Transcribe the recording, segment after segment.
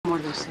more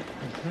lucid.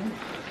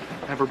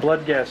 Have her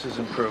blood gases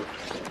improved.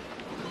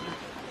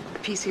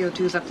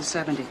 PCO2's up to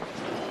 70.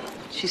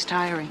 She's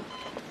tiring.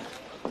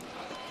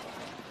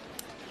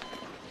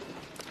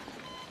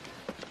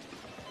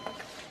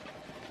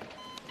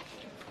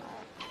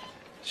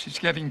 She's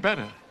getting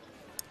better.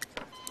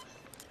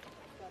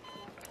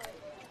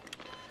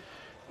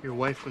 Your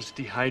wife was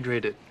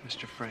dehydrated,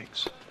 Mr.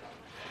 Franks.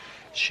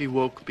 She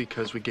woke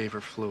because we gave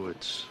her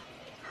fluids.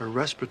 Her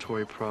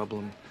respiratory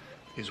problem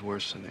is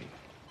worsening.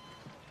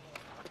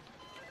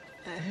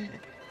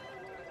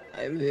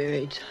 I'm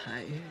very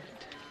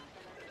tired.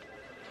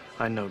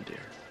 I know, dear.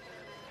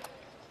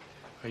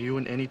 Are you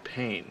in any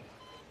pain?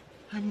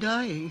 I'm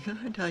dying,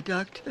 aren't I,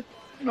 Doctor?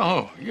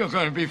 No, you're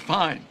going to be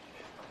fine.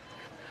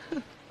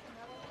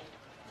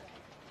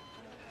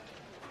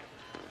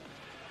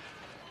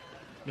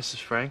 Mrs.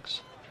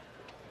 Franks,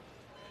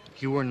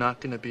 you are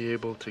not going to be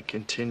able to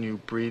continue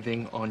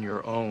breathing on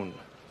your own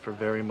for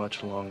very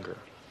much longer.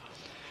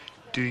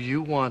 Do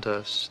you want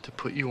us to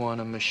put you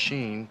on a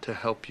machine to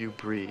help you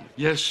breathe?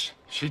 Yes,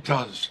 she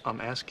does. I'm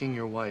asking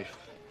your wife,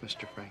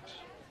 Mr. Franks.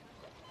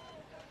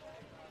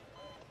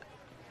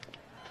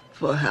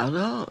 For how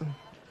long?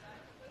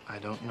 I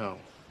don't know.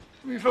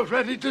 We've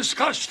already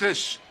discussed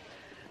this.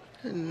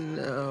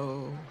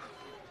 No.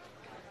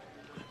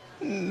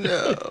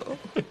 No.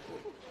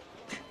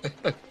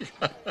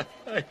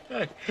 I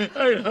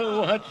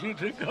don't want you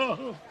to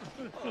go.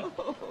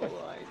 Oh,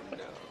 I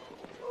know.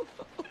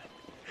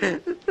 The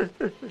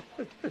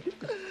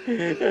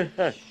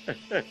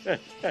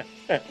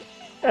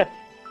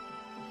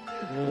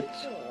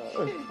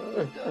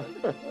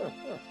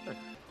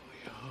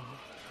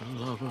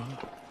lover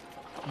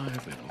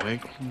I've been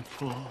waiting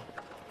for.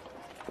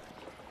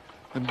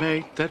 The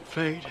mate that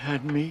fate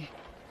had me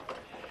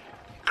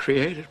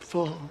created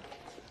for.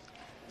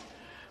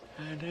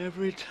 And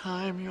every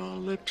time your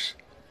lips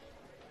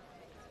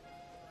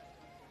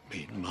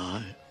meet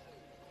mine,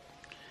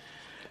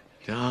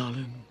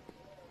 darling,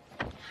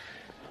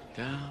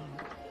 down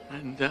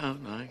and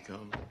down I go.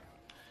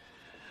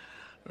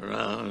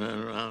 Round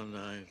and round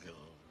I go.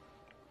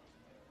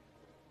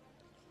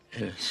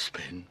 In a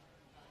spin.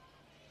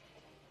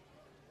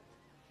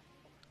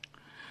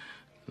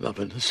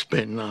 Loving the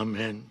spin I'm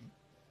in.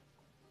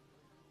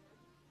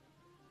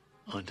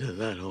 Under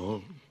that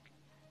old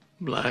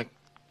black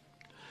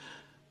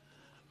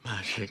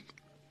magic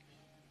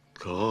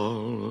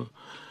called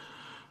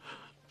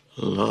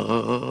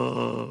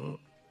love.